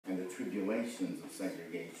tribulations of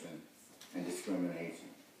segregation and discrimination.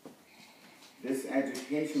 This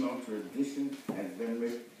educational tradition has been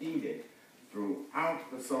repeated throughout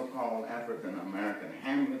the so-called African-American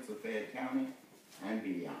hamlets of Fayette County and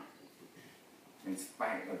beyond, in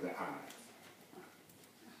spite of the odds.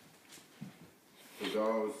 To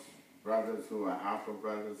those brothers who are Alpha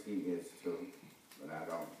brothers, he is too, but I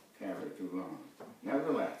don't carry too long.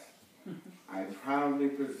 Nevertheless, I proudly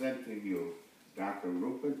present to you Dr.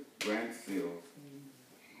 Rupert Grant Seals,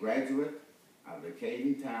 graduate of the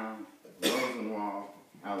Cadentown Rosenwald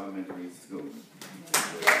Elementary School.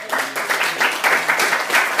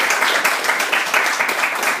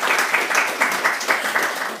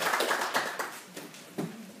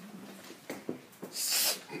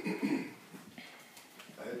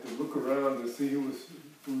 I had to look around to see who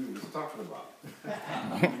he was talking about.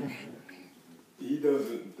 He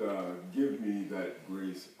doesn't give me that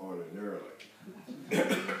grace ordinarily.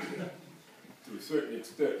 To a certain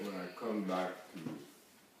extent, when I come back to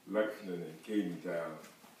Lexington and Cadentown,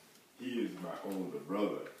 he is my older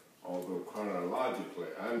brother, although chronologically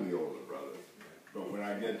I'm the older brother. But when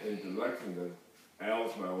I get into Lexington,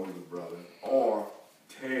 Al's my older brother, or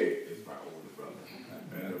Tay is my older brother.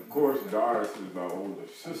 And of course, Doris is my older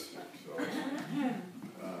sister, so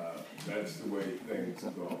that's the way things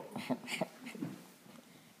go.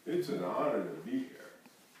 It's an honor to be here.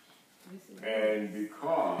 And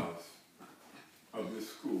because of this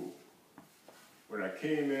school, when I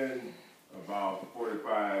came in about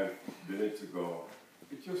 45 minutes ago,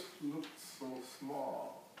 it just looked so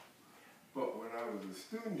small. But when I was a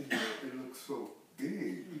student here, it looked so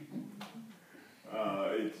big.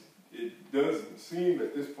 It doesn't seem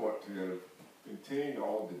at this point to have contained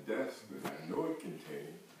all the desks that I know it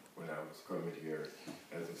contained when I was coming here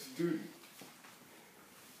as a student.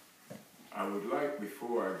 I would like,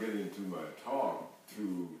 before I get into my talk,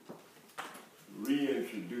 to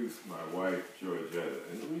reintroduce my wife, Georgetta.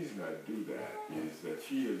 And the reason I do that is that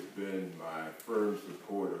she has been my firm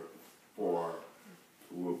supporter for,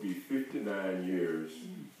 will be 59 years,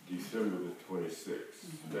 December the 26th.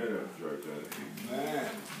 Stand up, Georgetta. Man.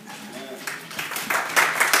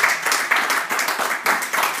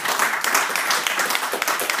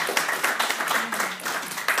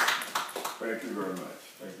 Thank you very much.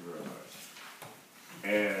 Thank you very much.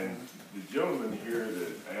 And the gentleman here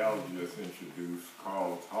that Al just introduced,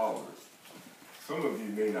 Carl Tallers, some of you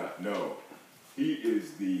may not know, he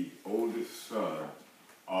is the oldest son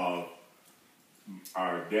of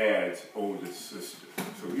our dad's oldest sister.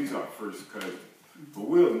 So he's our first cousin. But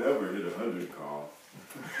we'll never hit 100, Carl.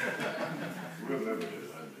 We'll never hit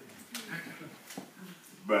 100.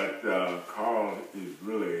 But Carl is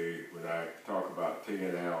really, when I talk about Tay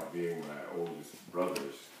and Al being my oldest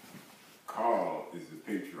brothers, Carl is the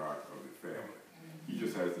patriarch of the family. He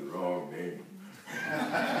just has the wrong name.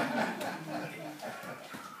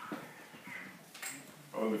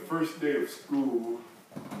 On the first day of school,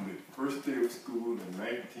 in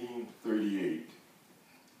 1938,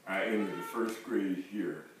 I entered the first grade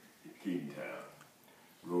here at Cadentown,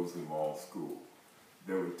 Rosenwald School.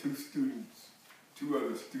 There were two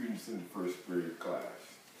other students in the first grade class.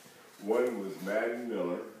 One was Madden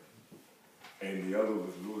Miller, and the other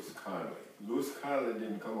was Lewis Conley. Lewis Conley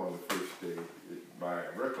didn't come on the first day. My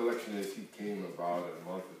recollection is he came about a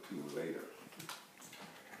month or two later.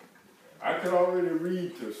 I could already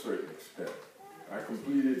read to a certain extent. I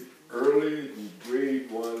completed early the grade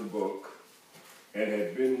 1 book and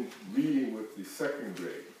had been reading with the second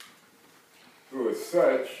grade. So as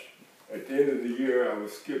such, at the end of the year, I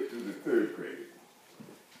was skipped to the third grade.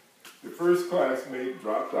 The first classmate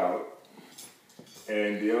dropped out,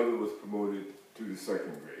 and the other was promoted to the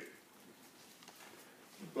second grade.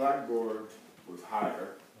 The blackboard was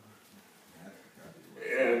higher,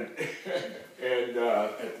 and at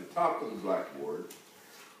the top of the blackboard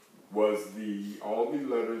was all the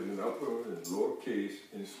letters in upper and lower case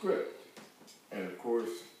in script. And of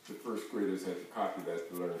course, the first graders had to copy that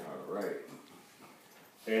to learn how to write.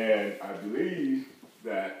 And I believe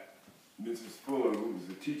that Mrs. Fuller, who was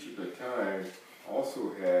the teacher at the time,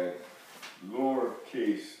 also had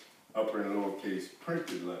lowercase, upper and lowercase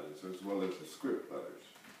printed letters, as well as the script letters.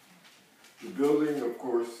 The building, of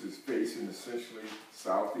course, is facing essentially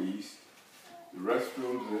southeast. The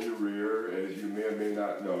restrooms in the rear, as you may or may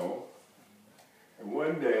not know. And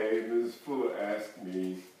one day, Mrs. Fuller asked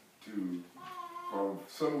me to, for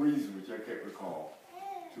some reason which I can't recall,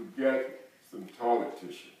 to get some toilet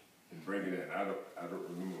tissue and bring it in. I don't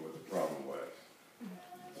remember what the problem was.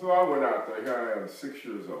 So I went out there. Here I am, 6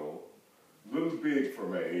 years old, a little big for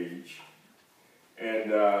my age,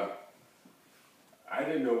 and I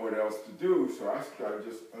didn't know what else to do, so I started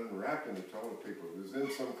just unwrapping the toilet paper. It was in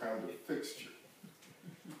some kind of fixture.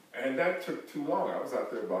 And that took too long. I was out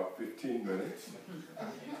there about 15 minutes.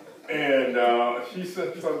 And she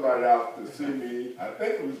sent somebody out to see me. I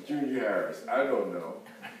think it was Junior Harris. I don't know.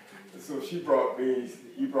 And so he brought me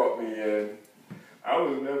in. I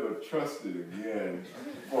was never trusted again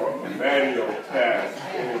for a manual task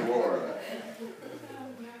anymore.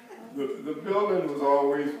 The building was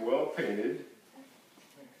always well painted.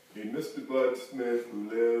 And Mr. Bud Smith, who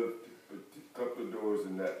lived a couple of doors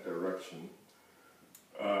in that direction,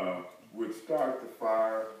 would start the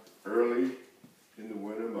fire early in the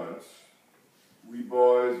winter months. We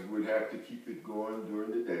boys would have to keep it going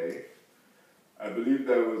during the day. I believe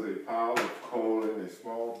there was a pile of coal in a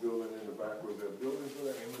small building in the back. Was there a building for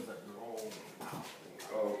that? It was a long house.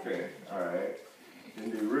 Okay, all right.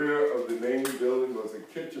 In the rear of the main building was a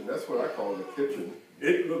kitchen. That's what I call the kitchen.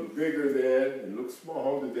 It looked bigger then. It looks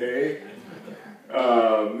small today.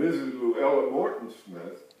 Mrs. Luella Morton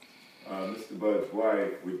Smith, Mr. Bud's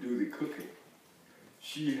wife, would do the cooking.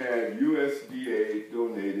 She had USDA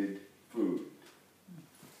donated food.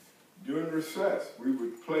 During recess, we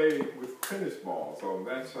would play with tennis balls on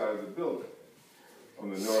that side of the building, on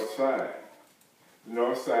the north side. The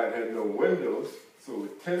north side had no windows, so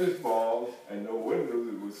with tennis balls and no windows,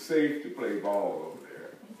 it was safe to play ball over there.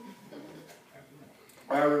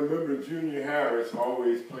 I remember Junior Harris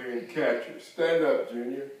always playing catcher. Stand up,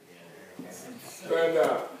 Junior. Stand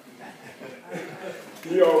up.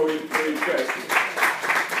 He always played catcher.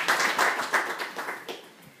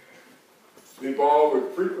 The ball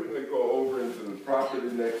would frequently go over into the property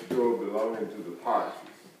next door belonging to the Parkses.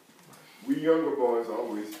 We younger boys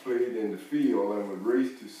always played in the field and would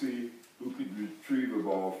race to see who could retrieve the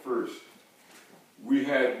ball first. We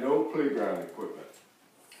had no playground equipment.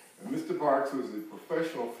 And Mr. Parks was a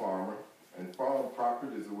professional farmer and farmed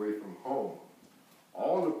properties away from home.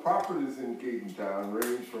 All the properties in Cadentown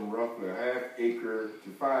ranged from roughly a ½ acre to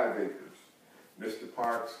 5 acres. Mr.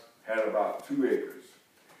 Parks had about 2 acres.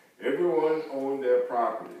 Everyone owned their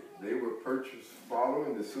property. They were purchased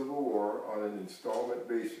following the Civil War on an installment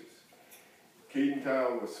basis.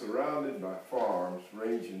 Cadentown was surrounded by farms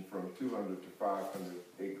ranging from 200 to 500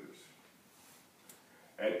 acres.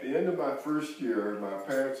 At the end of my first year, my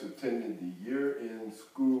parents attended the year-end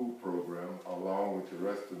school program along with the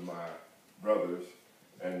rest of my brothers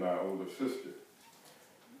and my older sister.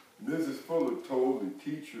 Mrs. Fuller, the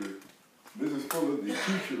teacher, told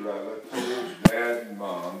Dad and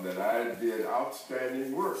Mom that I did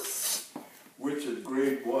outstanding work, which at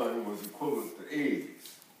grade 1 was equivalent to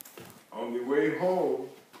A's. On the way home,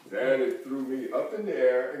 Dad had threw me up in the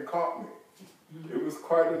air and caught me. It was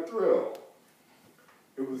quite a thrill.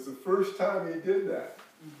 It was the first time he did that.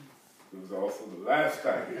 It was also the last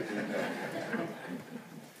time he did that.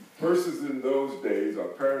 Persons in those days, or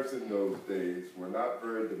parents in those days, were not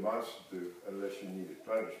very demonstrative unless you needed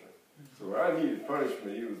punishment. So when I needed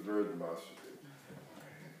punishment, he was very demonstrative.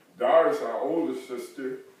 Doris, our older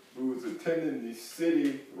sister, who was attending the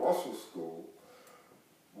city Russell School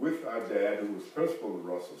with our dad, who was principal of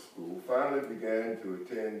Russell School, finally began to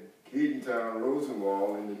attend Cadentown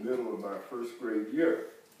Rosenwald in the middle of my first grade year.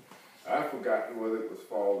 I've forgotten whether it was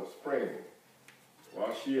fall or spring.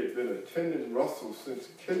 While she had been attending Russell since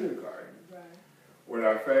kindergarten, when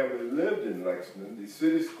our family lived in Lexington, the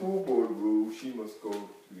city school board ruled she must go to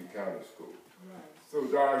the county school. So,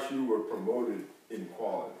 Doris, you were promoted in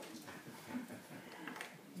quality.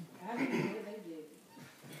 I didn't know they did.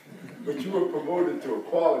 But you were promoted to a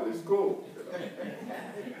quality school.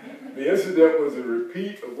 The incident was a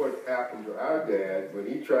repeat of what happened to our dad when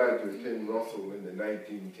he tried to attend Russell in the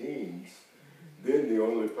 19-teens, then the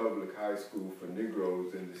only public high school for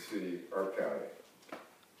Negroes in the city or county.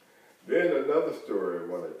 Then another story I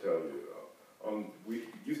want to tell you. We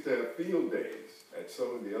used to have field days at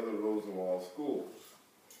some of the other Rosenwald schools.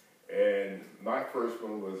 And my first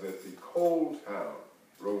one was at the Cadentown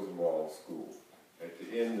Rosenwald School at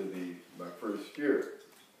the end of my first year.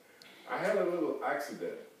 I had a little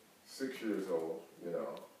accident, 6 years old, you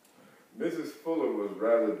know. Mrs. Fuller was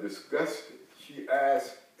rather disgusted. She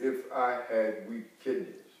asked if I had weak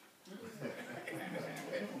kidneys.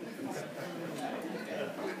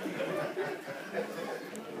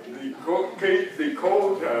 The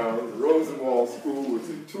Cadentown Rosenwald School was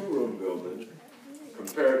a 2-room building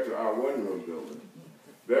compared to our 1-room building.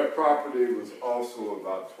 Their property was also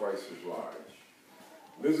about twice as large.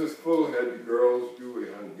 Mrs. Fuller had the girls do a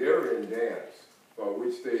Hungarian dance for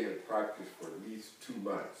which they had practiced for at least 2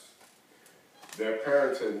 months. Their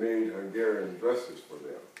parents had made Hungarian dresses for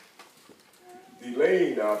them. The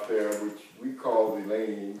lane out there, which we call the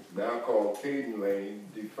lane, now called Caden Lane,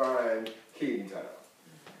 defined Cadentown.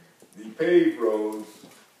 The paved roads,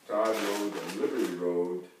 Todd Road and Liberty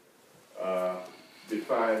Road,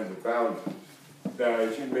 define the boundaries. Now,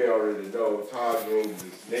 as you may already know, Todd Road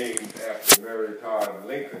is named after Mary Todd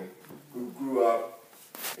Lincoln, who grew up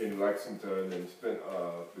in Lexington and spent,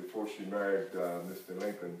 before she married Mr.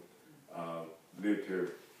 Lincoln, lived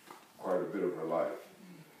here quite a bit of her life.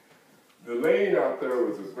 The lane out there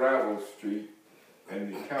was a gravel street,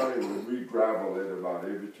 and the county would re-gravel it about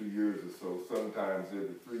every 2 years or so, sometimes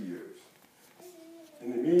every 3 years.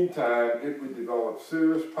 In the meantime, it would develop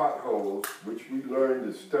serious potholes, which we learned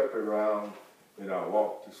to step around in our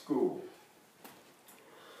walk to school.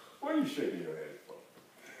 What are you shaking your head for?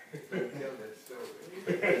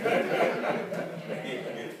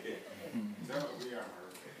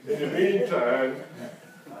 In the meantime,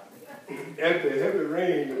 after heavy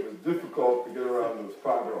rain, it was difficult to get around those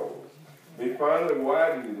potholes. They finally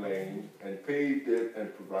widened the lane and paved it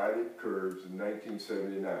and provided curbs in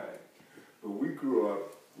 1979. But we grew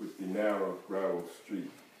up with the narrow gravel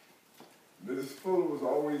street. Mrs. Fuller was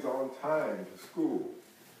always on time to school.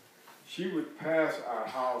 She would pass our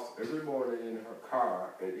house every morning in her car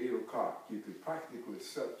at 8 o'clock. You could practically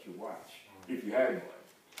set your watch, if you had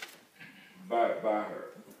one, by her.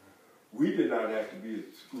 We did not have to be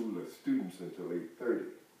at school as students until 8:30.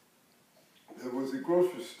 There was a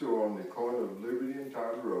grocery store on the corner of Liberty and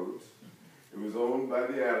Todd Roads. It was owned by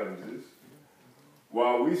the Adamses.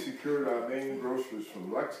 While we secured our main groceries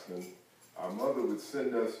from Lexington, our mother would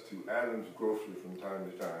send us to Adams Grocery from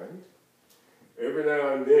time to time. Every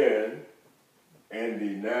now and then, and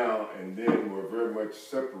the now and then were very much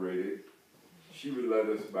separated, she would let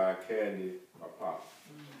us buy candy or pop.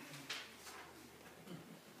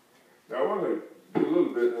 Now I want to do a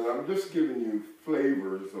little bit, and I'm just giving you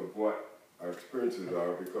flavors of what our experiences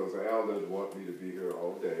are, because Al doesn't want me to be here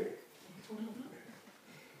all day.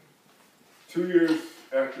 2 years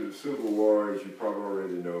after the Civil War, as you probably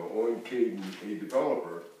already know, Owen Caden, a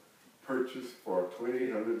developer, purchased for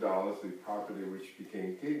 $2,800 the property which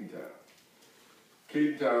became Cadentown.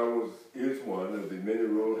 Cadentown is one of the many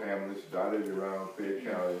rural hamlets dotted around Fayette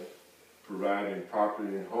County, providing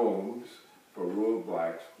property and homes for rural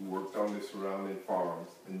blacks who worked on the surrounding farms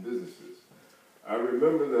and businesses. I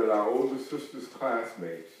remember that our older sister's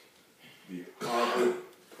classmates, the Harvard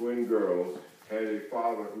twin girls, had a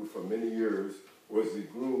father who for many years was the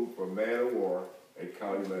groom for Man of War at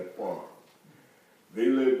Calumet Farm. They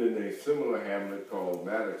lived in a similar hamlet called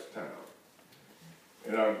Maddoxtown.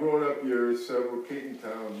 In our growing-up years, several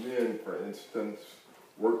Cadentown men, for instance,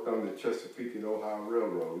 worked on the Chesapeake and Ohio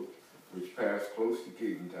Railroad, which passed close to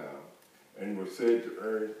Cadentown, and were said to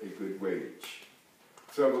earn a good wage.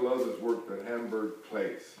 Several others worked at Hamburg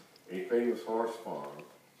Place, a famous horse farm,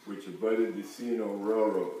 which abutted the C&O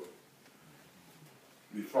Railroad.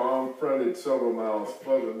 The farm fronted several miles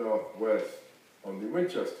further northwest on the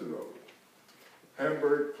Winchester Road.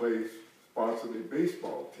 Hamburg Place sponsored a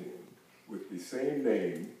baseball team with the same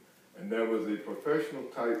name, and there was a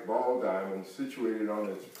professional-type ball diamond situated on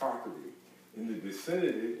its property in the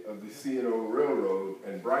vicinity of the C&O Railroad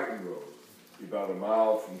and Brighton Road, about a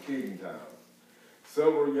mile from Cadentown.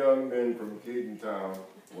 Several young men from Cadentown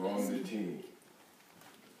were on the team.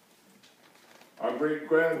 Our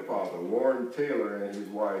great-grandfather, Warren Taylor, and his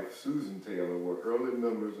wife, Susan Taylor, were early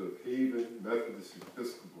members of Haven Methodist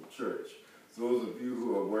Episcopal Church. Those of you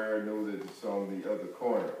who are aware know that it's on the other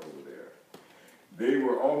corner over there. They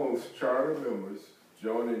were almost charter members,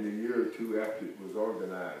 joining a year or two after it was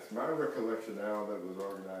organized. My recollection now, that was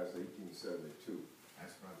organized in 1872.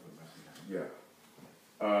 That's right. Yeah.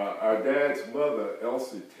 Our dad's mother,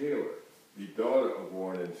 Elsie Taylor, the daughter of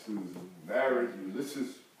Warren and Susan, married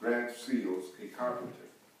Ulysses Grant Seals, a carpenter,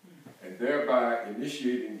 and thereby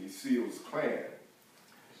initiating the Seals clan.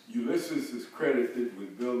 Ulysses is credited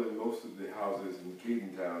with building most of the houses in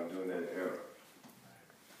Cadentown during that era.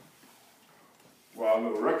 While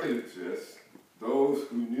no record exists, those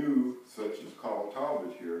who knew, such as Carl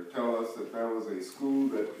Talbot here, tell us that there was a school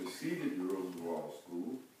that preceded the Rosenwald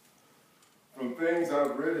School. From things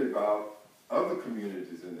I've read about other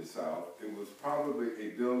communities in the South, it was probably a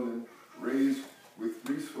building raised with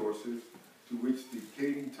resources to which the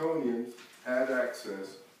Cadentonians had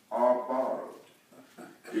access or borrowed.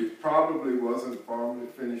 It probably wasn't formally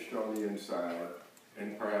finished on the inside,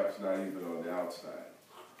 and perhaps not even on the outside.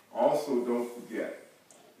 Also, don't forget,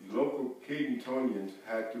 the local Cadentonians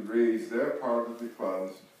had to raise their part of the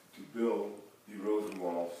funds to build the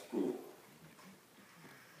Rosenwald School.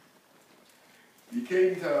 The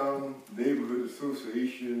Cadentown Neighborhood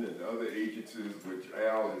Association and other agencies, which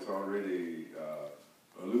Al has already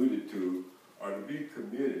alluded to, are to be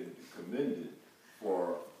commended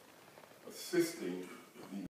for assisting